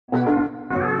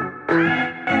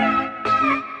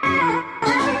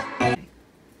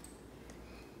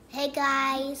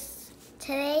guys.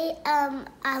 Today,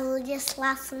 I just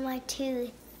lost my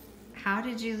tooth. How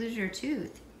did you lose your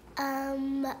tooth?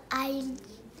 I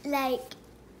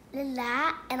did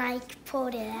that and I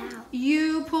pulled it out.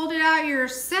 You pulled it out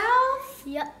yourself?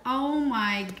 Yep. Oh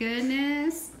my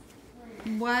goodness.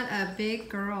 What a big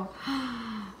girl.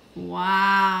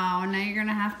 Wow. Now you're going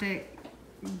to have to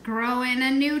grow in a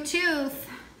new tooth.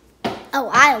 Oh,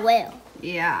 I will.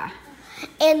 Yeah.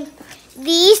 And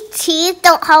these teeth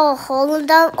don't have a hole in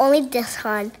them, only this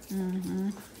one.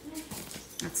 Mm-hmm.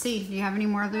 Let's see. Do you have any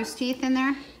more loose teeth in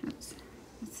there? Let's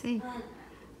see.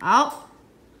 Oh.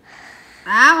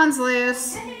 That one's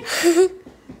loose.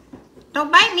 Don't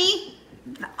bite me.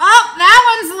 Oh, that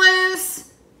one's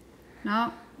loose.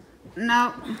 Nope.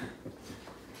 Nope.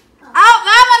 Oh,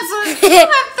 that one's loose. You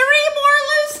have 3 more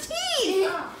loose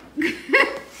teeth.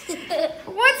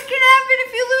 What's going to happen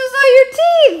if you lose all your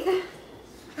teeth?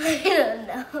 I don't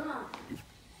know.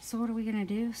 So what are we going to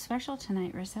do special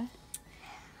tonight, Rissa?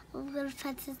 I'm going to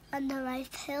put this under my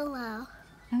pillow.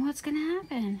 And what's going to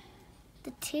happen?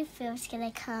 The tooth fairy's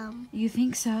going to come. You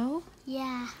think so?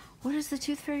 Yeah. What does the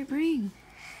tooth fairy bring?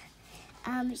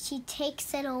 She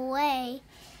takes it away.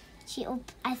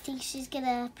 I think she's going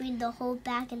to bring the whole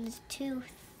bag in the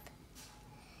tooth.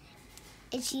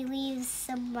 And she leaves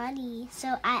some money.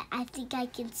 So I think I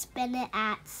can spend it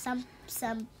at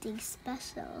something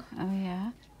special. Oh,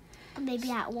 yeah?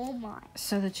 Maybe at Walmart.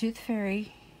 So the tooth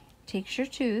fairy takes your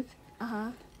tooth.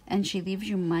 Uh-huh. And she leaves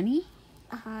you money?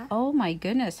 Uh-huh. Oh, my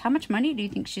goodness. How much money do you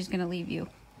think she's going to leave you?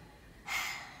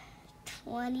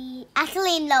 20.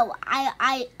 Actually, no.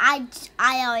 I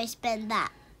always spend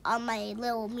that on my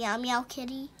little meow meow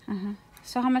kitty. Uh-huh.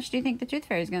 So how much do you think the tooth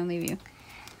fairy is going to leave you?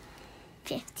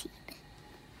 15.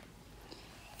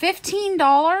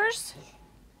 $15?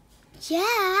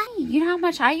 Yeah. You know how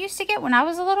much I used to get when I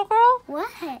was a little girl? What?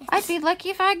 I'd be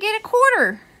lucky if I get a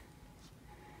quarter.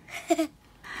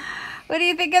 What do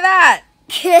you think of that?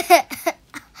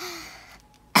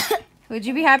 Would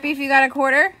you be happy if you got a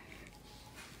quarter?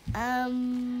 I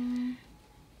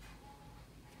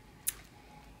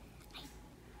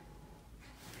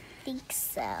think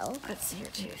so. Let's see your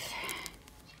tooth.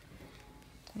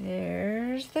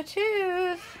 There's the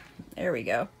tooth. There we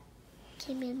go.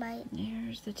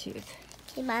 There's the tooth.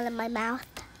 Came out of my mouth.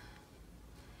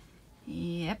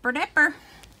 Yipper dipper.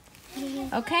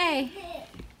 Okay.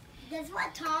 That's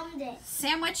what Tom did.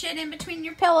 Sandwich it in between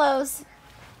your pillows.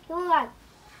 Hold on.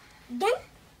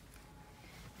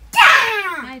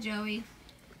 Hi, Joey.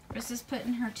 Rissa's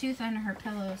putting her tooth under her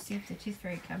pillow. See if the tooth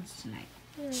fairy comes tonight.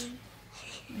 What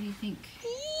do you think?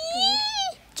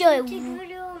 Joey,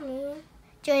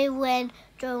 when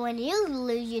you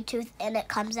lose your tooth and it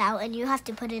comes out and you have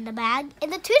to put it in a bag,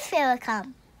 and the tooth fairy will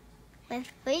come. For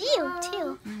you,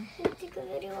 too.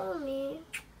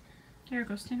 Here,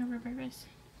 go stand over by Riss.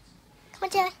 Come on,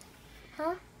 Joey.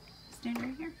 Huh? Stand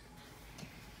right here.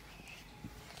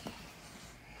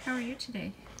 How are you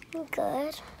today? I'm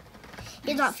good.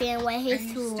 He's not feeling well. He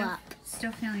threw up.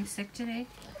 Still feeling sick today?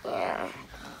 Yeah.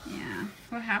 Yeah.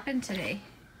 What happened today?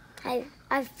 I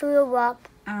threw up.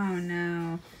 Oh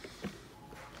no.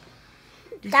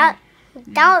 That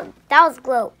was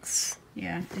gross.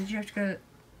 Yeah. Did you have to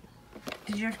go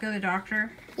to the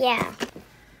doctor? Yeah.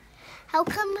 How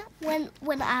come when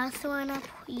I was throwing up,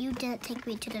 you didn't take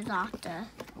me to the doctor?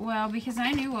 Well, because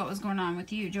I knew what was going on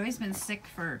with you. Joey's been sick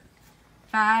for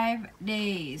 5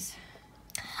 days.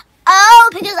 Oh,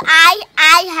 because I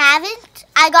haven't.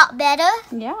 I got better.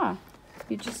 Yeah.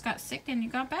 You just got sick and you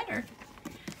got better.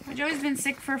 But Joey's been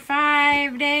sick for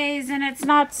 5 days and it's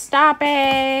not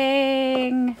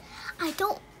stopping. I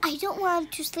don't want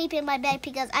him to sleep in my bed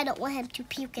because I don't want him to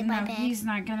puke in my bed. No, he's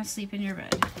not gonna sleep in your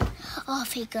bed. Oh,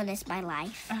 thank goodness, my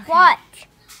life. Okay. What?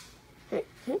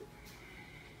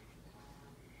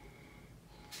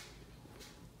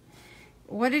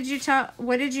 What did you tell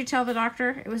the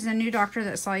doctor? It was a new doctor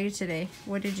that saw you today.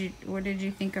 What did you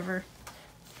think of her?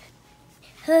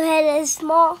 Her head is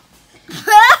small.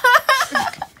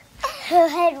 Her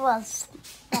head was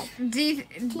teeny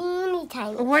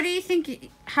tiny. What do you think?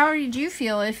 How did you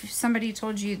feel if somebody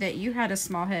told you that you had a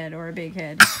small head or a big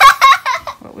head?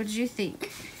 What would you think?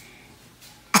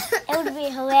 It would be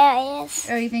hilarious.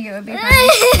 Oh, you think it would be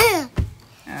funny?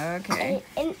 Okay.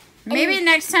 Maybe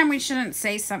next time we shouldn't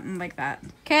say something like that.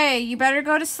 Okay, you better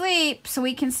go to sleep so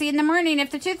we can see in the morning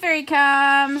if the tooth fairy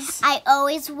comes. I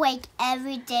always wake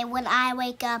every day. When I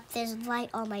wake up, there's light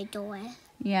on my door.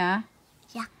 Yeah?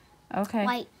 Yeah. Okay.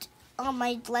 Light on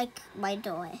my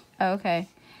door. Okay.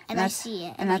 And I see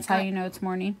it. And that's how you know it's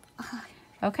morning?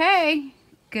 Okay.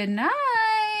 Good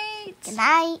night. Good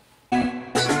night.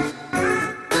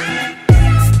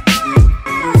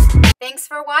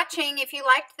 watching. If you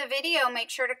liked the video, make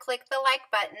sure to click the like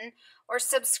button or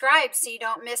subscribe so you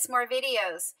don't miss more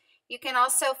videos. You can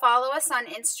also follow us on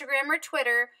Instagram or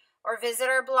Twitter or visit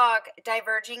our blog,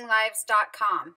 DivergingLives.com.